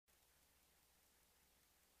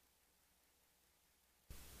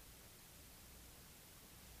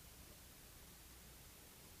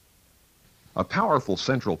A powerful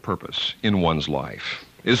central purpose in one's life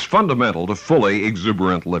is fundamental to fully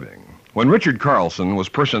exuberant living. When Richard Carlson was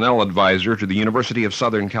personnel advisor to the University of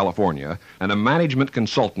Southern California and a management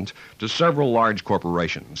consultant to several large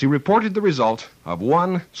corporations, he reported the result of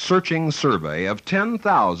one searching survey of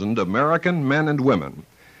 10,000 American men and women,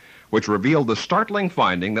 which revealed the startling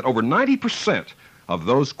finding that over 90% of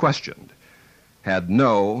those questioned had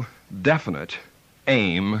no definite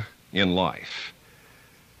aim in life.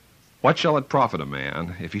 What shall it profit a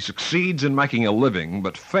man if he succeeds in making a living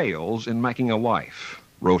but fails in making a life?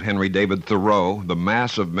 Wrote Henry David Thoreau. The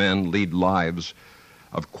mass of men lead lives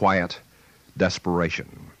of quiet desperation.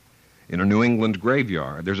 In a New England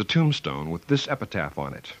graveyard, there's a tombstone with this epitaph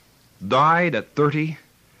on it: died at 30,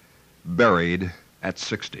 buried at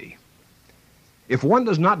 60. If one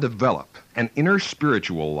does not develop an inner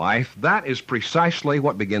spiritual life, that is precisely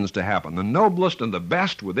what begins to happen. The noblest and the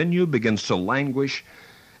best within you begins to languish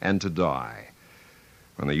and to die.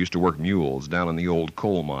 When they used to work mules down in the old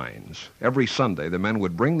coal mines, every Sunday the men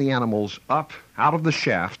would bring the animals up out of the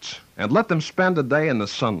shafts and let them spend a day in the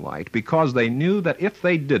sunlight, because they knew that if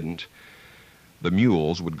they didn't, the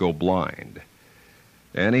mules would go blind.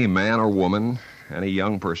 Any man or woman, any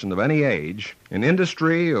young person of any age, in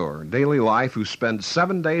industry or daily life, who spends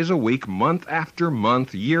 7 days a week, month after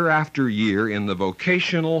month, year after year, in the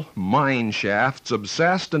vocational mine shafts,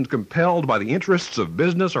 obsessed and compelled by the interests of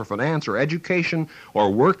business or finance or education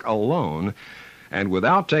or work alone, and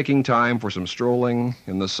without taking time for some strolling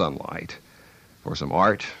in the sunlight, for some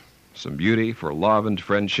art, some beauty, for love and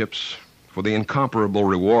friendships, for the incomparable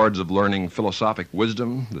rewards of learning philosophic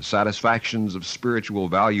wisdom, the satisfactions of spiritual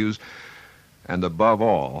values, and above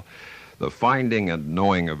all, the finding and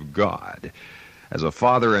knowing of God. As a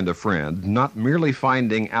father and a friend, not merely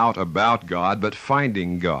finding out about God, but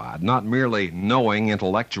finding God. Not merely knowing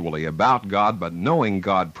intellectually about God, but knowing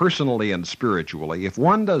God personally and spiritually. If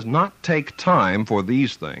one does not take time for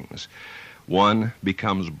these things, one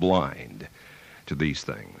becomes blind to these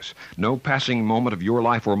things. No passing moment of your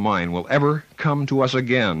life or mine will ever come to us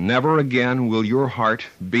again. Never again will your heart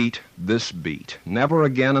beat this beat. Never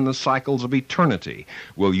again in the cycles of eternity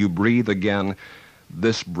will you breathe again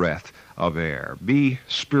this breath of air. Be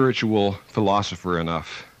spiritual philosopher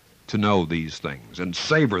enough to know these things and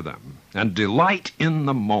savor them and delight in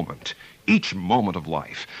the moment, each moment of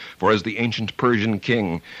life. For as the ancient Persian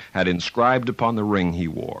king had inscribed upon the ring he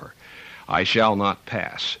wore, I shall not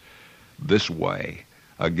pass this way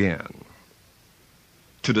again.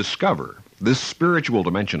 To discover this spiritual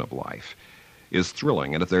dimension of life is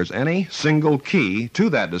thrilling, and if there's any single key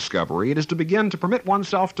to that discovery, it is to begin to permit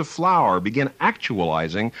oneself to flower, begin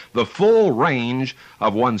actualizing the full range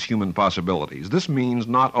of one's human possibilities. This means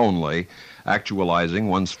not only actualizing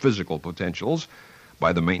one's physical potentials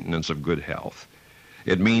by the maintenance of good health.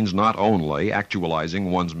 It means not only actualizing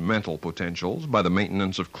one's mental potentials by the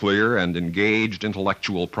maintenance of clear and engaged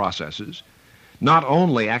intellectual processes, not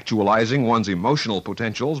only actualizing one's emotional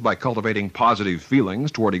potentials by cultivating positive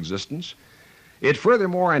feelings toward existence. It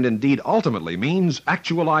furthermore and indeed ultimately means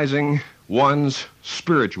actualizing one's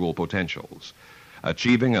spiritual potentials,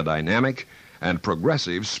 achieving a dynamic and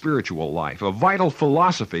progressive spiritual life, a vital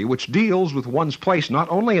philosophy which deals with one's place not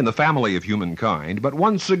only in the family of humankind, but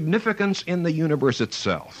one's significance in the universe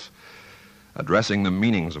itself, addressing the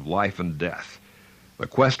meanings of life and death, the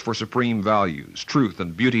quest for supreme values, truth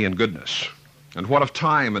and beauty and goodness. And what of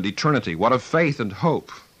time and eternity? What of faith and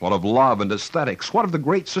hope? What of love and aesthetics? What of the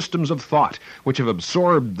great systems of thought which have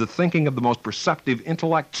absorbed the thinking of the most perceptive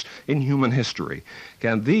intellects in human history?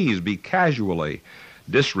 Can these be casually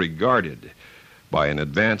disregarded by an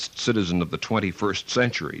advanced citizen of the 21st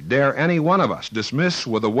century? Dare any one of us dismiss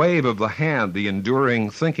with a wave of the hand the enduring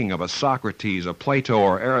thinking of a Socrates, a Plato,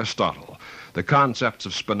 or Aristotle, the concepts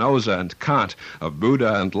of Spinoza and Kant, of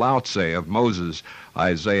Buddha and Lao Tse, of Moses,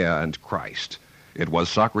 Isaiah, and Christ? It was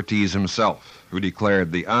Socrates himself who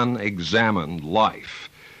declared the unexamined life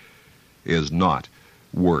is not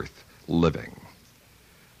worth living.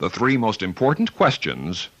 The three most important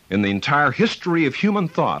questions in the entire history of human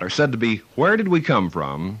thought are said to be: where did we come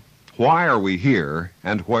from, why are we here,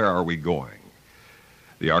 and where are we going?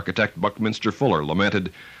 The architect Buckminster Fuller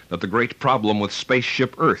lamented that the great problem with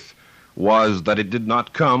Spaceship Earth was that it did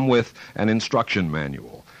not come with an instruction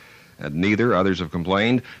manual, and neither, others have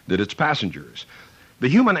complained, did its passengers. The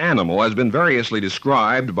human animal has been variously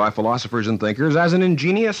described by philosophers and thinkers as an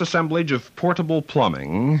ingenious assemblage of portable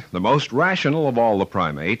plumbing, the most rational of all the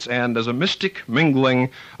primates, and as a mystic mingling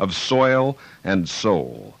of soil and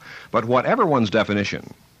soul. But whatever one's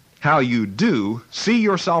definition, how you do see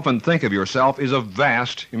yourself and think of yourself is of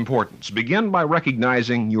vast importance. Begin by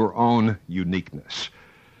recognizing your own uniqueness.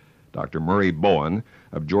 Dr. Murray Bowen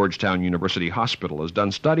of Georgetown University Hospital has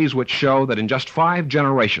done studies which show that in just 5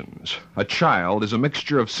 generations, a child is a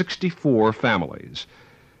mixture of 64 families.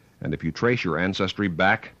 And if you trace your ancestry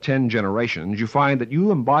back 10 generations, you find that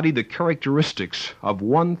you embody the characteristics of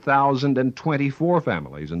 1,024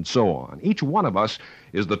 families, and so on. Each one of us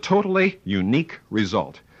is the totally unique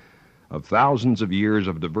result of thousands of years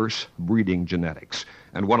of diverse breeding genetics.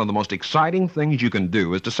 And one of the most exciting things you can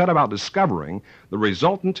do is to set about discovering the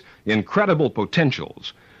resultant incredible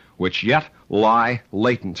potentials which yet lie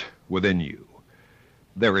latent within you.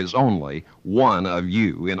 There is only one of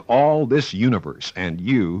you in all this universe, and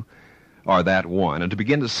you are that one. And to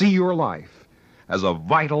begin to see your life as a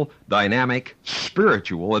vital, dynamic,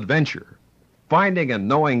 spiritual adventure, finding and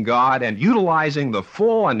knowing God and utilizing the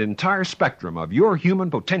full and entire spectrum of your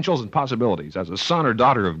human potentials and possibilities as a son or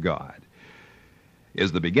daughter of God,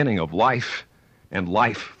 is the beginning of life, and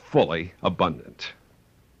life fully abundant.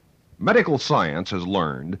 Medical science has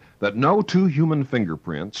learned that no 2 human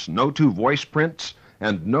fingerprints, no 2 voice prints,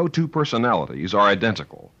 and no 2 personalities are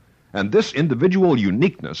identical. And this individual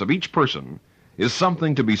uniqueness of each person is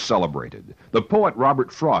something to be celebrated. The poet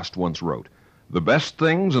Robert Frost once wrote, "The best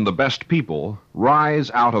things and the best people rise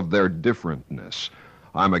out of their differentness.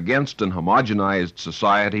 I'm against an homogenized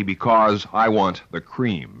society because I want the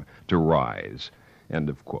cream to rise." End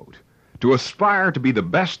of quote. To aspire to be the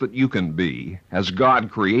best that you can be, as God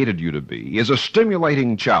created you to be, is a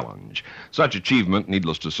stimulating challenge. Such achievement,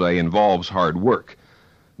 needless to say, involves hard work,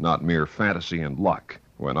 not mere fantasy and luck.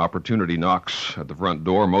 When opportunity knocks at the front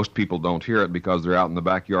door, most people don't hear it because they're out in the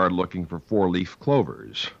backyard looking for 4-leaf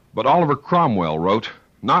clovers. But Oliver Cromwell wrote,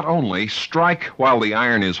 "Not only strike while the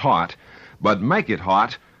iron is hot, but make it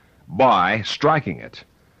hot by striking it."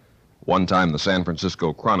 One time the San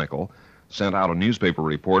Francisco Chronicle sent out a newspaper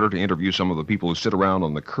reporter to interview some of the people who sit around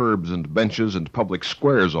on the curbs and benches and public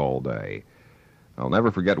squares all day. I'll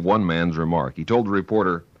never forget one man's remark. He told the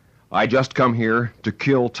reporter, "I just come here to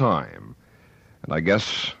kill time. And I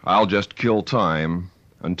guess I'll just kill time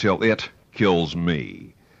until it kills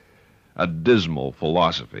me." A dismal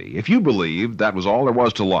philosophy. If you believed that was all there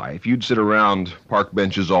was to life, you'd sit around park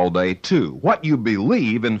benches all day, too. What you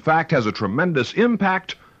believe, in fact, has a tremendous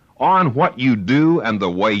impact on what you do and the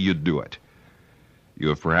way you do it. You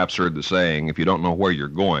have perhaps heard the saying, if you don't know where you're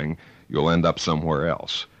going, you'll end up somewhere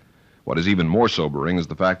else. What is even more sobering is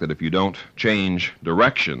the fact that if you don't change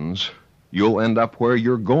directions, you'll end up where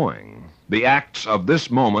you're going. The acts of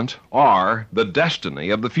this moment are the destiny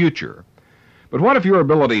of the future. But what if your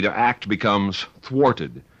ability to act becomes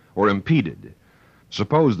thwarted or impeded?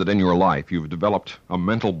 Suppose that in your life you've developed a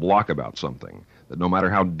mental block about something, that no matter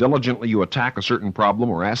how diligently you attack a certain problem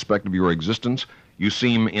or aspect of your existence, you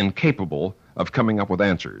seem incapable of coming up with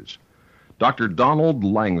answers. Dr. Donald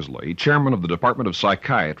Langsley, chairman of the Department of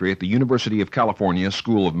Psychiatry at the University of California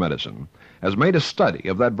School of Medicine, has made a study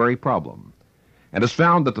of that very problem and has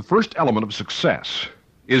found that the first element of success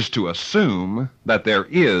is to assume that there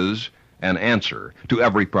is an answer to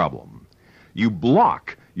every problem. You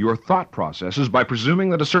block your thought processes by presuming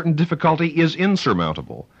that a certain difficulty is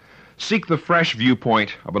insurmountable. Seek the fresh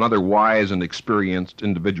viewpoint of another wise and experienced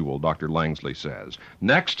individual, Dr. Langsley says.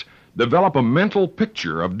 Next, develop a mental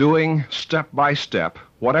picture of doing step by step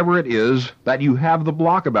whatever it is that you have the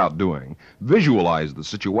block about doing. Visualize the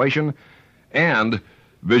situation and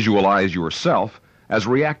visualize yourself as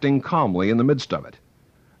reacting calmly in the midst of it.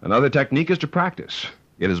 Another technique is to practice.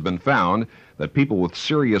 It has been found that people with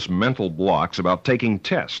serious mental blocks about taking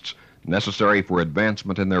tests necessary for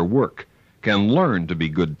advancement in their work can learn to be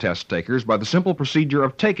good test takers by the simple procedure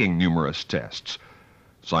of taking numerous tests.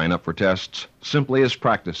 Sign up for tests simply as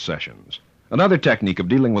practice sessions. Another technique of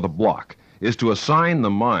dealing with a block is to assign the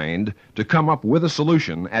mind to come up with a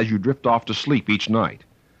solution as you drift off to sleep each night.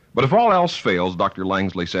 But if all else fails, Dr.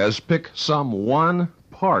 Langsley says, pick some one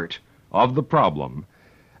part of the problem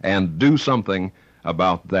and do something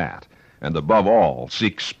about that. And above all,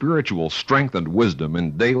 seek spiritual strength and wisdom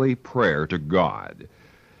in daily prayer to God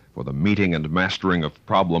for the meeting and mastering of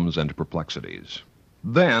problems and perplexities.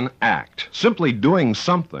 Then act. Simply doing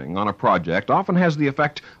something on a project often has the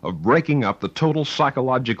effect of breaking up the total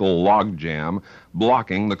psychological logjam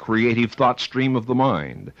blocking the creative thought stream of the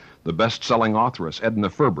mind. The best-selling authoress Edna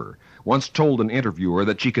Ferber once told an interviewer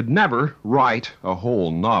that she could never write a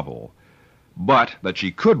whole novel, but that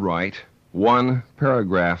she could write one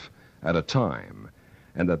paragraph at a time,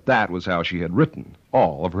 and that was how she had written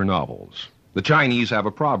all of her novels. The Chinese have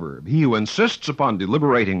a proverb: he who insists upon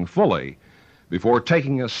deliberating fully before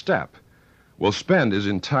taking a step will spend his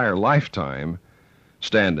entire lifetime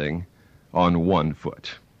standing on one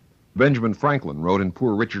foot. Benjamin Franklin wrote in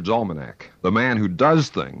Poor Richard's Almanac, "The man who does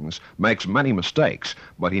things makes many mistakes,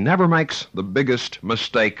 but he never makes the biggest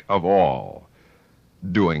mistake of all,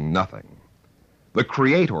 doing nothing." The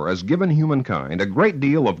Creator has given humankind a great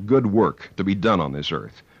deal of good work to be done on this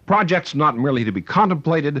earth. Projects not merely to be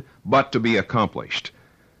contemplated, but to be accomplished.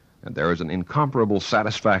 And there is an incomparable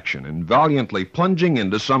satisfaction in valiantly plunging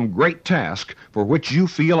into some great task for which you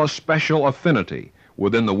feel a special affinity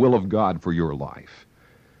within the will of God for your life.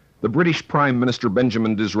 The British Prime Minister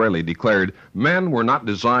Benjamin Disraeli declared, "Men were not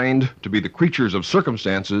designed to be the creatures of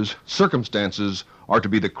circumstances. Circumstances are to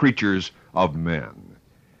be the creatures of men."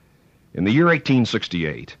 In the year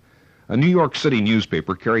 1868, a New York City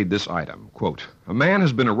newspaper carried this item, quote, "A man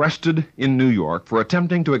has been arrested in New York for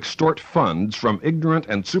attempting to extort funds from ignorant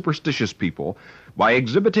and superstitious people by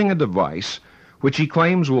exhibiting a device which he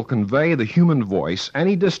claims will convey the human voice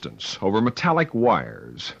any distance over metallic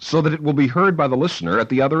wires so that it will be heard by the listener at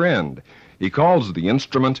the other end. He calls the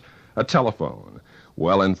instrument a telephone.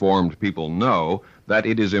 Well-informed people know that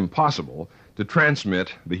it is impossible to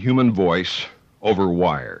transmit the human voice over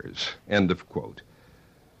wires." End of quote.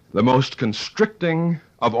 The most constricting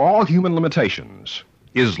of all human limitations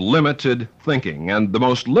is limited thinking, and the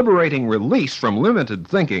most liberating release from limited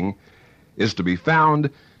thinking is to be found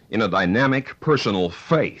in a dynamic personal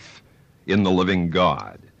faith in the living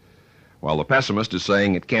God. While the pessimist is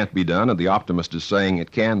saying it can't be done and the optimist is saying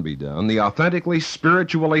it can be done, the authentically,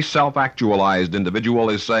 spiritually self-actualized individual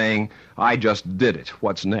is saying, "I just did it.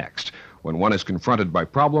 What's next?" When one is confronted by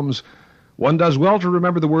problems, one does well to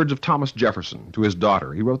remember the words of Thomas Jefferson to his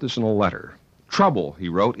daughter. He wrote this in a letter. "Trouble," he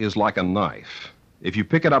wrote, "is like a knife. If you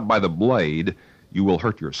pick it up by the blade, you will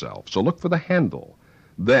hurt yourself. So look for the handle.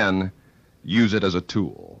 Then use it as a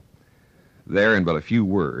tool." There, in but a few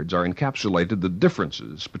words, are encapsulated the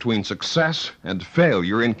differences between success and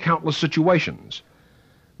failure in countless situations.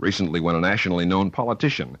 Recently, when a nationally known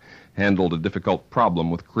politician handled a difficult problem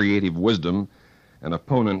with creative wisdom, an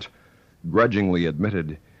opponent grudgingly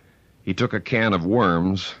admitted he took a can of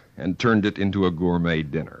worms and turned it into a gourmet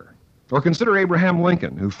dinner. Or consider Abraham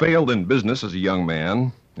Lincoln, who failed in business as a young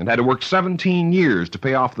man and had to work 17 years to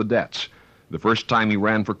pay off the debts. The first time he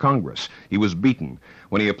ran for Congress, he was beaten.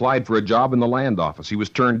 When he applied for a job in the land office, he was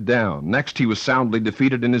turned down. Next, he was soundly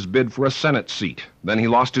defeated in his bid for a Senate seat. Then he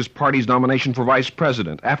lost his party's nomination for vice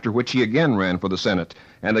president, after which he again ran for the Senate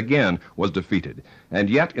and again was defeated. And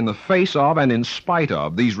yet, in the face of and in spite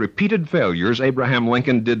of these repeated failures, Abraham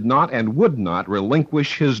Lincoln did not and would not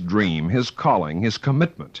relinquish his dream, his calling, his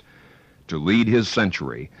commitment to lead his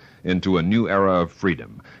century into a new era of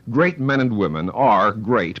freedom. Great men and women are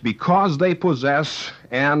great because they possess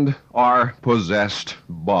and are possessed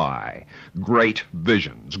by great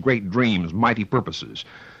visions, great dreams, mighty purposes.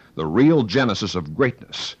 The real genesis of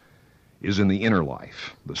greatness is in the inner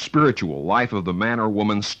life, the spiritual life of the man or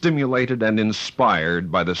woman stimulated and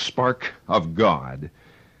inspired by the spark of God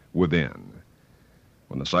within.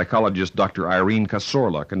 When the psychologist Dr. Irene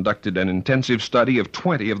Casorla conducted an intensive study of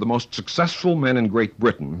 20 of the most successful men in Great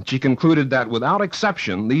Britain, she concluded that without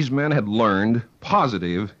exception, these men had learned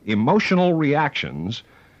positive emotional reactions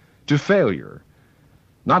to failure.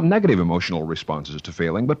 Not negative emotional responses to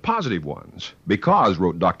failing, but positive ones. Because,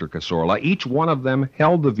 wrote Dr. Casorla, each one of them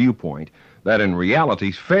held the viewpoint that in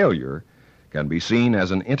reality failure can be seen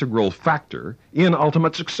as an integral factor in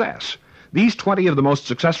ultimate success. These 20 of the most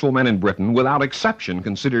successful men in Britain, without exception,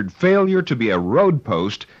 considered failure to be a road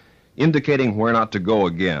post indicating where not to go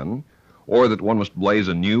again, or that one must blaze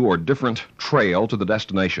a new or different trail to the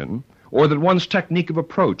destination, or that one's technique of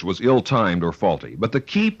approach was ill-timed or faulty. But the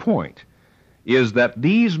key point is that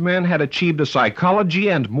these men had achieved a psychology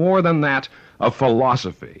and, more than that, a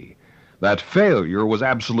philosophy, that failure was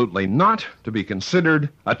absolutely not to be considered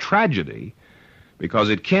a tragedy because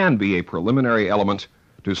it can be a preliminary element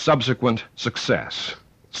to subsequent success.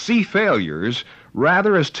 See failures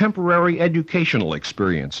rather as temporary educational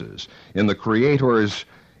experiences in the Creator's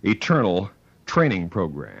eternal training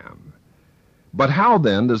program. But how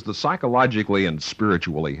then does the psychologically and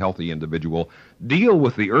spiritually healthy individual deal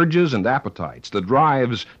with the urges and appetites, the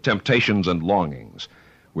drives, temptations, and longings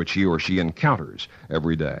which he or she encounters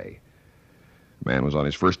every day? The man was on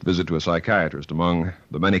his first visit to a psychiatrist. Among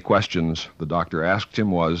the many questions the doctor asked him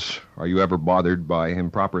was, "Are you ever bothered by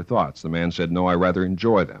improper thoughts?" The man said, "No, I rather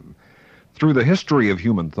enjoy them." Through the history of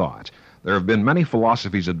human thought, there have been many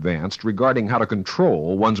philosophies advanced regarding how to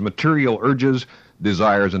control one's material urges,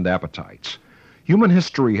 desires, and appetites. Human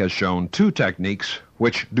history has shown two techniques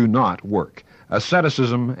which do not work: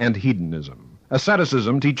 asceticism and hedonism.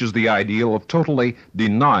 Asceticism teaches the ideal of totally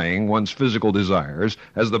denying one's physical desires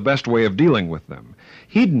as the best way of dealing with them.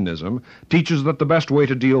 Hedonism teaches that the best way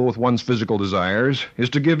to deal with one's physical desires is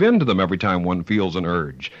to give in to them every time one feels an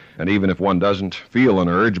urge. And even if one doesn't feel an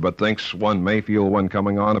urge but thinks one may feel one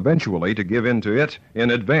coming on eventually, to give in to it in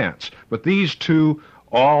advance. But these two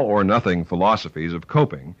all-or-nothing philosophies of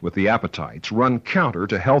coping with the appetites run counter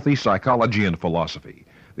to healthy psychology and philosophy.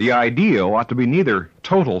 The ideal ought to be neither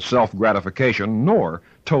total self-gratification nor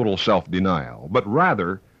total self-denial, but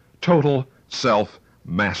rather total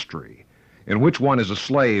self-mastery, in which one is a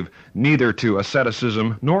slave neither to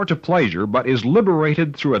asceticism nor to pleasure, but is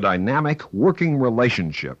liberated through a dynamic working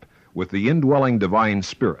relationship with the indwelling divine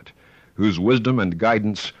spirit, whose wisdom and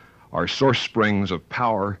guidance are source springs of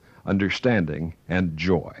power, understanding, and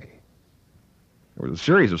joy. There was a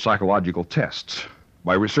series of psychological tests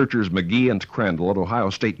by researchers McGee and Crandall at Ohio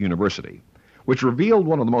State University, which revealed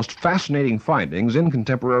one of the most fascinating findings in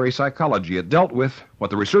contemporary psychology. It dealt with what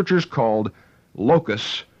the researchers called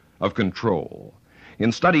locus of control.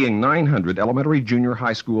 In studying 900 elementary, junior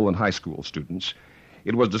high school, and high school students,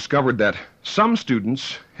 it was discovered that some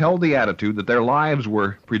students held the attitude that their lives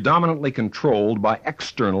were predominantly controlled by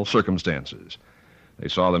external circumstances. They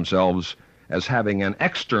saw themselves as having an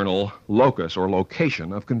external locus or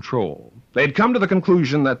location of control. They had come to the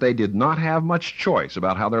conclusion that they did not have much choice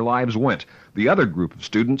about how their lives went. The other group of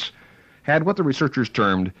students had what the researchers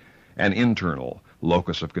termed an internal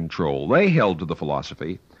locus of control. They held to the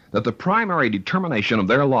philosophy that the primary determination of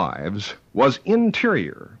their lives was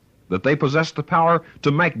interior, that they possessed the power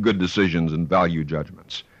to make good decisions and value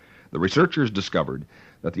judgments. The researchers discovered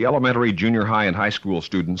that the elementary, junior high, and high school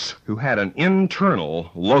students who had an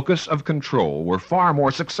internal locus of control were far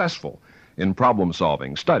more successful in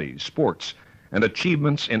problem-solving, studies, sports, and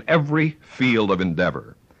achievements in every field of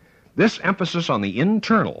endeavor. This emphasis on the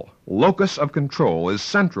internal locus of control is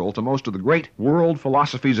central to most of the great world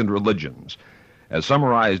philosophies and religions, as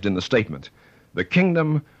summarized in the statement, "The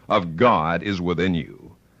kingdom of God is within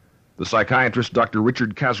you." The psychiatrist Dr.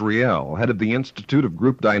 Richard Casriel, head of the Institute of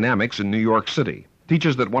Group Dynamics in New York City,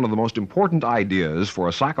 teaches that one of the most important ideas for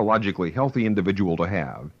a psychologically healthy individual to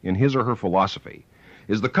have in his or her philosophy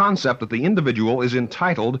is the concept that the individual is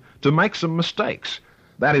entitled to make some mistakes.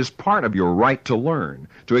 That is part of your right to learn.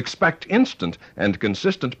 To expect instant and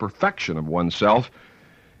consistent perfection of oneself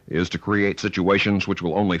is to create situations which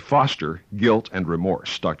will only foster guilt and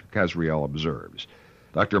remorse, Dr. Casriel observes.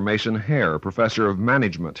 Dr. Mason Hare, professor of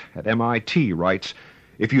management at MIT, writes,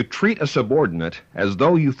 "If you treat a subordinate as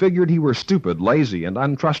though you figured he were stupid, lazy, and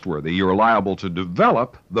untrustworthy, you're liable to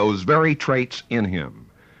develop those very traits in him.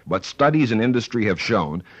 But studies in industry have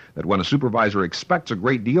shown that when a supervisor expects a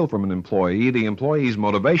great deal from an employee, the employee's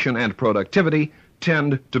motivation and productivity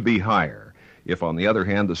tend to be higher. If, on the other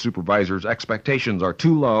hand, the supervisor's expectations are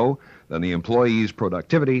too low, then the employee's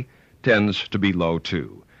productivity tends to be low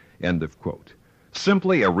too." End of quote.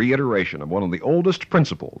 Simply a reiteration of one of the oldest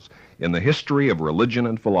principles in the history of religion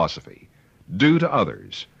and philosophy. Do to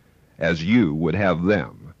others as you would have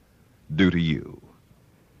them do to you.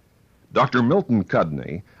 Dr. Milton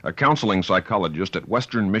Cudney, a counseling psychologist at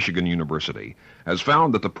Western Michigan University, has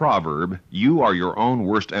found that the proverb, "You are your own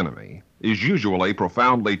worst enemy," is usually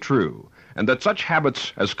profoundly true, and that such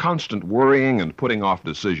habits as constant worrying and putting off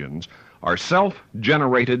decisions are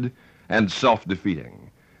self-generated and self-defeating,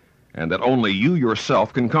 and that only you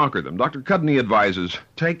yourself can conquer them. Dr. Cudney advises,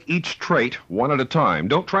 take each trait one at a time.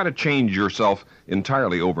 Don't try to change yourself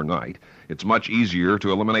entirely overnight. It's much easier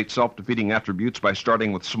to eliminate self-defeating attributes by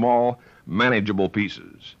starting with small, manageable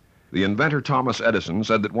pieces. The inventor Thomas Edison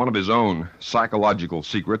said that one of his own psychological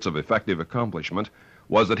secrets of effective accomplishment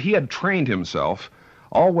was that he had trained himself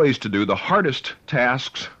always to do the hardest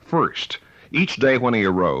tasks first. Each day when he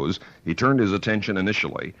arose, he turned his attention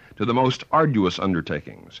initially to the most arduous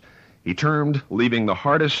undertakings. He termed leaving the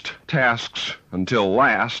hardest tasks until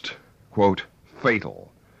last, quote,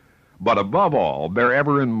 fatal. But above all, bear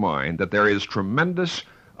ever in mind that there is tremendous,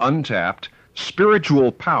 untapped,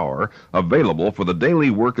 spiritual power available for the daily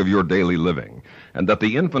work of your daily living, and that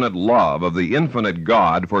the infinite love of the infinite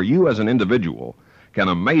God for you as an individual can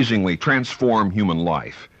amazingly transform human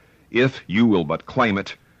life, if you will but claim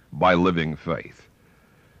it by living faith.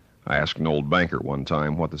 I asked an old banker one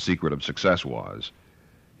time what the secret of success was.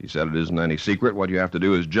 He said, "It isn't any secret. What you have to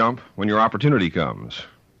do is jump when your opportunity comes."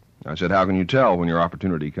 I said, "How can you tell when your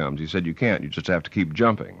opportunity comes?" He said, "You can't. You just have to keep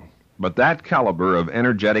jumping." But that caliber of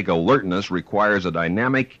energetic alertness requires a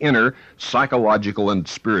dynamic inner psychological and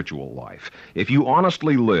spiritual life. If you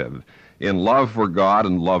honestly live in love for God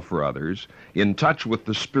and love for others, in touch with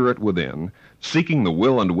the Spirit within, seeking the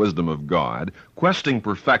will and wisdom of God, questing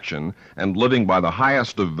perfection, and living by the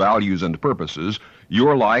highest of values and purposes,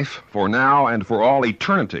 your life, for now and for all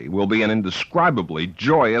eternity, will be an indescribably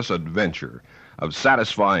joyous adventure of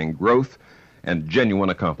satisfying growth and genuine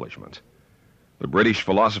accomplishment. The British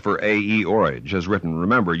philosopher A.E. Orridge has written,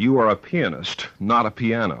 "Remember, you are a pianist, not a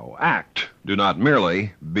piano. Act, do not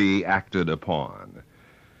merely be acted upon."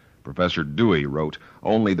 Professor Dewey wrote,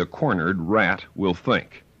 "Only the cornered rat will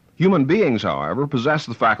think." Human beings, however, possess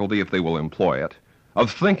the faculty, if they will employ it, of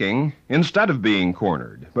thinking instead of being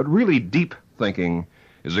cornered. But really deep thinking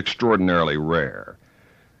is extraordinarily rare.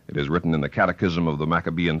 It is written in the Catechism of the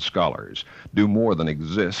Maccabean Scholars, "Do more than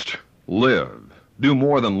exist, live. Do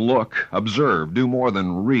more than look, observe. Do more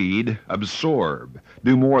than read, absorb.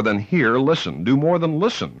 Do more than hear, listen. Do more than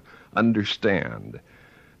listen, understand.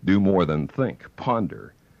 Do more than think,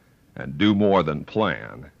 ponder. And do more than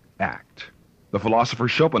plan, act." The philosopher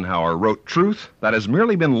Schopenhauer wrote, "Truth that has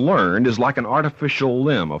merely been learned is like an artificial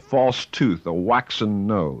limb, a false tooth, a waxen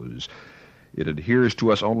nose. It adheres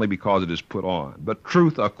to us only because it is put on. But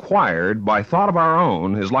truth acquired by thought of our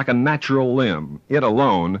own is like a natural limb. It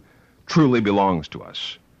alone truly belongs to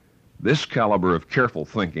us." This caliber of careful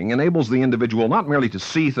thinking enables the individual not merely to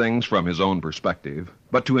see things from his own perspective,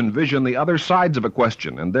 but to envision the other sides of a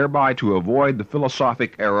question and thereby to avoid the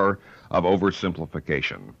philosophic error of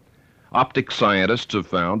oversimplification. Optic scientists have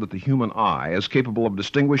found that the human eye is capable of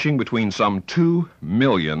distinguishing between some 2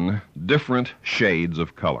 million different shades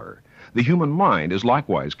of color. The human mind is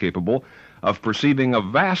likewise capable of perceiving a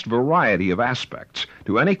vast variety of aspects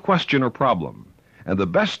to any question or problem. And the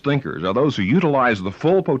best thinkers are those who utilize the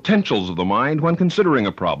full potentials of the mind when considering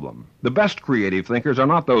a problem. The best creative thinkers are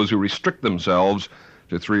not those who restrict themselves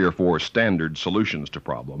to 3 or 4 standard solutions to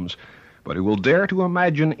problems, but who will dare to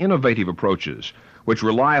imagine innovative approaches which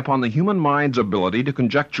rely upon the human mind's ability to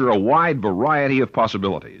conjecture a wide variety of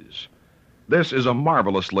possibilities. This is a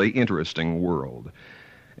marvelously interesting world,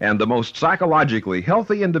 and the most psychologically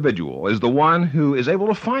healthy individual is the one who is able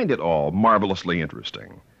to find it all marvelously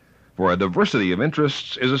interesting. For a diversity of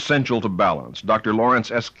interests is essential to balance. Dr. Lawrence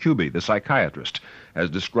S. Kuby, the psychiatrist, has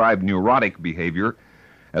described neurotic behavior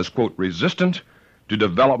as, quote, resistant to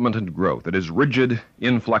development and growth. It is rigid,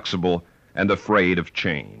 inflexible, and afraid of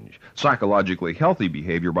change. Psychologically healthy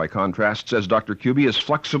behavior, by contrast, says Dr. Kuby, is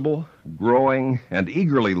flexible, growing, and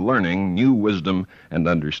eagerly learning new wisdom and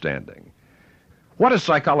understanding. What has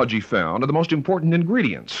psychology found are the most important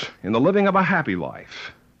ingredients in the living of a happy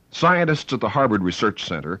life? Scientists at the Harvard Research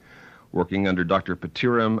Center, working under Dr.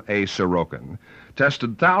 Patiram A. Sorokin,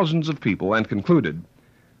 tested thousands of people and concluded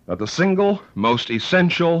that the single most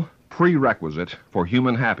essential prerequisite for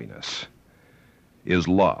human happiness is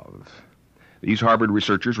love. These Harvard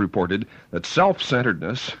researchers reported that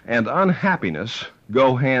self-centeredness and unhappiness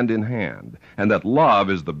go hand in hand, and that love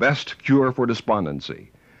is the best cure for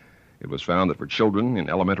despondency. It was found that for children in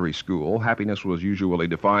elementary school, happiness was usually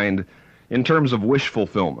defined in terms of wish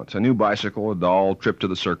fulfillment, a new bicycle, a doll, trip to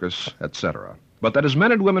the circus, etc. But that as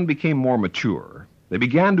men and women became more mature, they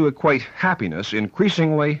began to equate happiness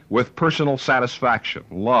increasingly with personal satisfaction,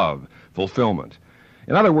 love, fulfillment.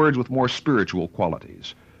 In other words, with more spiritual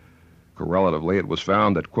qualities. Correlatively, it was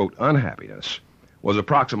found that, quote, unhappiness was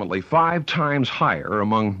approximately 5 times higher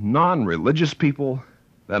among non-religious people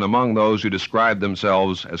than among those who described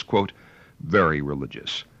themselves as, quote, very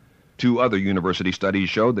religious. 2 other university studies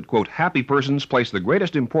showed that, quote, happy persons place the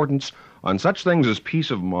greatest importance on such things as peace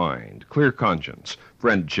of mind, clear conscience,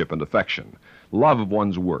 friendship and affection, love of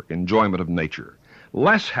one's work, enjoyment of nature.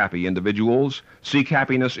 Less happy individuals seek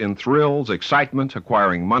happiness in thrills, excitement,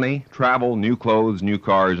 acquiring money, travel, new clothes, new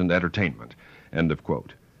cars, and entertainment, end of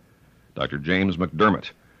quote. Dr. James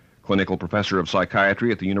McDermott, clinical professor of psychiatry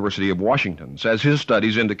at the University of Washington, says his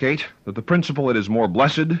studies indicate that the principle it is more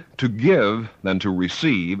blessed to give than to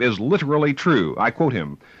receive is literally true. I quote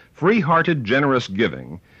him, "Free-hearted, generous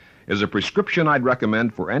giving is a prescription I'd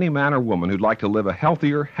recommend for any man or woman who'd like to live a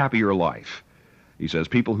healthier, happier life." He says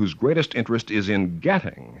people whose greatest interest is in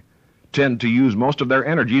getting tend to use most of their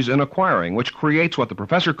energies in acquiring, which creates what the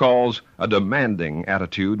professor calls a demanding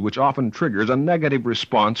attitude, which often triggers a negative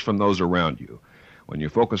response from those around you. When you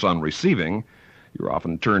focus on receiving, you're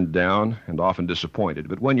often turned down and often disappointed.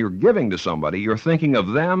 But when you're giving to somebody, you're thinking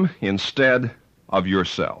of them instead of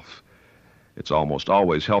yourself. It's almost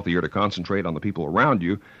always healthier to concentrate on the people around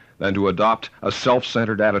you than to adopt a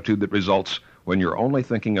self-centered attitude that results when you're only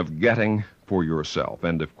thinking of getting for yourself,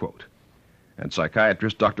 end of quote. And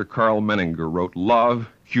psychiatrist Dr. Carl Menninger wrote, "Love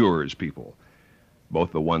cures people,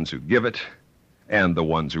 both the ones who give it and the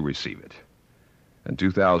ones who receive it." And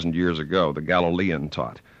 2,000 years ago, the Galilean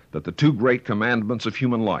taught that the two great commandments of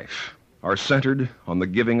human life are centered on the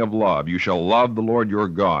giving of love. "You shall love the Lord your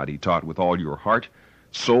God," he taught, "with all your heart,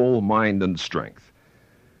 soul, mind, and strength.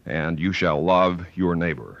 And you shall love your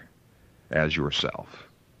neighbor as yourself."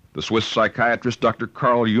 The Swiss psychiatrist Dr.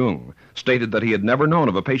 Carl Jung stated that he had never known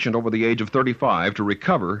of a patient over the age of 35 to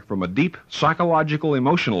recover from a deep psychological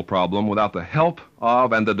emotional problem without the help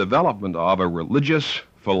of and the development of a religious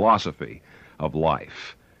philosophy of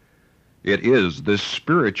life. It is this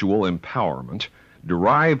spiritual empowerment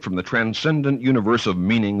derived from the transcendent universe of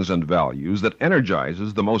meanings and values that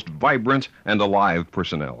energizes the most vibrant and alive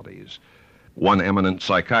personalities. One eminent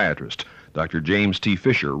psychiatrist, Dr. James T.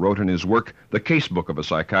 Fisher, wrote in his work, The Casebook of a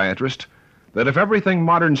Psychiatrist, that if everything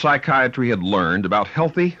modern psychiatry had learned about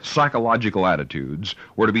healthy psychological attitudes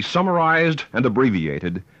were to be summarized and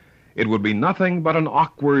abbreviated, it would be nothing but an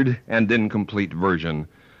awkward and incomplete version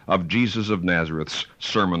of Jesus of Nazareth's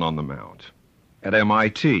Sermon on the Mount. At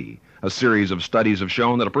MIT, a series of studies have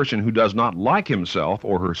shown that a person who does not like himself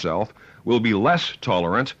or herself will be less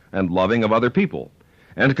tolerant and loving of other people.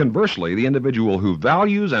 And conversely, the individual who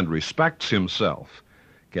values and respects himself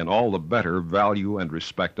can all the better value and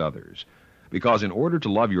respect others. Because in order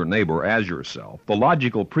to love your neighbor as yourself, the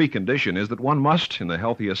logical precondition is that one must, in the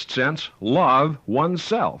healthiest sense, love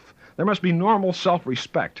oneself. There must be normal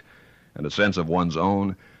self-respect and a sense of one's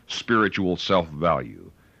own spiritual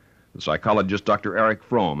self-value. The psychologist Dr. Erich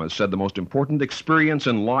Fromm has said the most important experience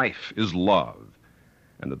in life is love,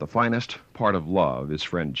 and that the finest part of love is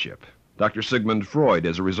friendship. Dr. Sigmund Freud,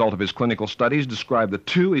 as a result of his clinical studies, described the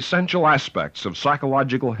two essential aspects of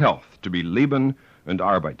psychological health to be Leben and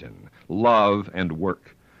Arbeiten, love and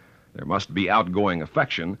work. There must be outgoing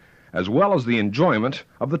affection, as well as the enjoyment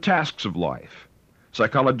of the tasks of life.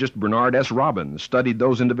 Psychologist Bernard S. Robbins studied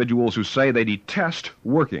those individuals who say they detest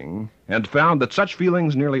working and found that such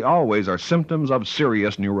feelings nearly always are symptoms of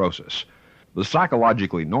serious neurosis. The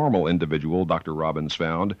psychologically normal individual, Dr. Robbins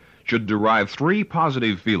found, should derive 3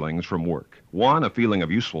 positive feelings from work. 1, a feeling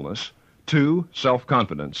of usefulness. 2,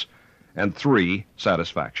 self-confidence. And 3,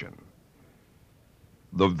 satisfaction.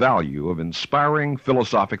 The value of inspiring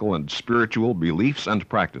philosophical and spiritual beliefs and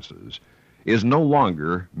practices is no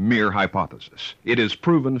longer mere hypothesis. It is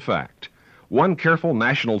proven fact. One careful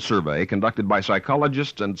national survey conducted by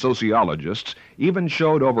psychologists and sociologists even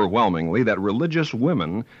showed overwhelmingly that religious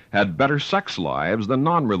women had better sex lives than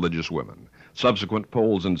non-religious women. Subsequent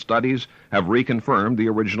polls and studies have reconfirmed the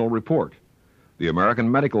original report. The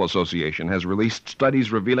American Medical Association has released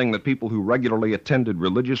studies revealing that people who regularly attended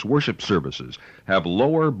religious worship services have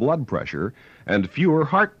lower blood pressure and fewer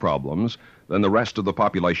heart problems than the rest of the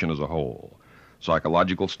population as a whole.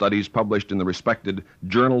 Psychological studies published in the respected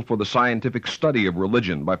Journal for the Scientific Study of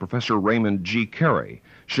Religion by Professor Raymond G. Carey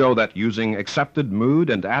show that using accepted mood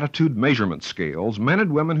and attitude measurement scales, men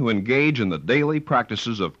and women who engage in the daily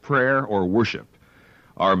practices of prayer or worship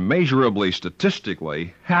are measurably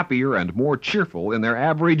statistically happier and more cheerful in their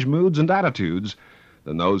average moods and attitudes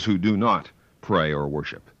than those who do not pray or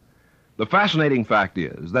worship. The fascinating fact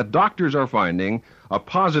is that doctors are finding a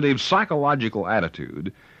positive psychological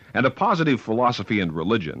attitude and a positive philosophy and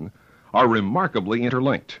religion are remarkably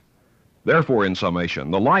interlinked. Therefore, in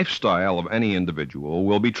summation, the lifestyle of any individual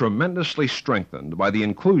will be tremendously strengthened by the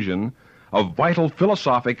inclusion of vital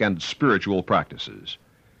philosophic and spiritual practices.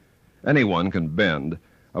 Anyone can bend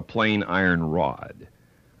a plain iron rod,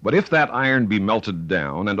 but if that iron be melted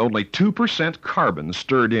down and only 2% carbon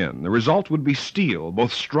stirred in, the result would be steel,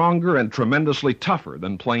 both stronger and tremendously tougher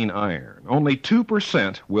than plain iron. Only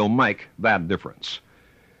 2% will make that difference.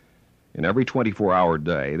 In every 24-hour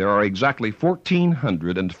day, there are exactly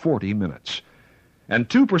 1,440 minutes, and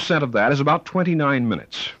 2% of that is about 29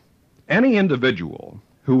 minutes. Any individual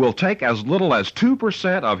who will take as little as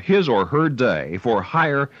 2% of his or her day for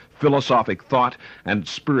higher philosophic thought and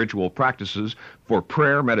spiritual practices, for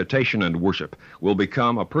prayer, meditation, and worship, will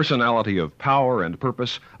become a personality of power and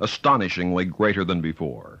purpose astonishingly greater than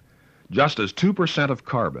before. Just as 2% of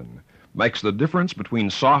carbon makes the difference between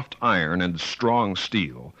soft iron and strong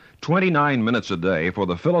steel, 29 minutes a day for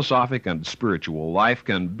the philosophic and spiritual life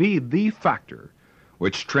can be the factor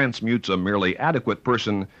which transmutes a merely adequate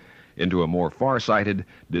person into a more far-sighted,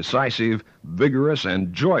 decisive, vigorous,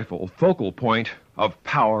 and joyful focal point of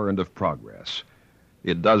power and of progress.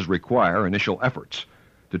 It does require initial efforts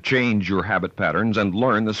to change your habit patterns and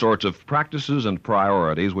learn the sorts of practices and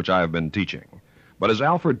priorities which I have been teaching. But as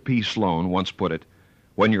Alfred P. Sloan once put it,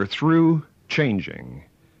 when you're through changing,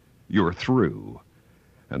 you're through.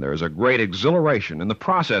 And there is a great exhilaration in the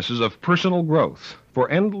processes of personal growth, for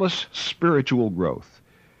endless spiritual growth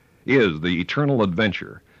is the eternal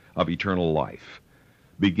adventure of eternal life,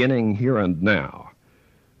 beginning here and now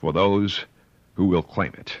for those who will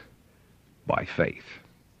claim it by faith.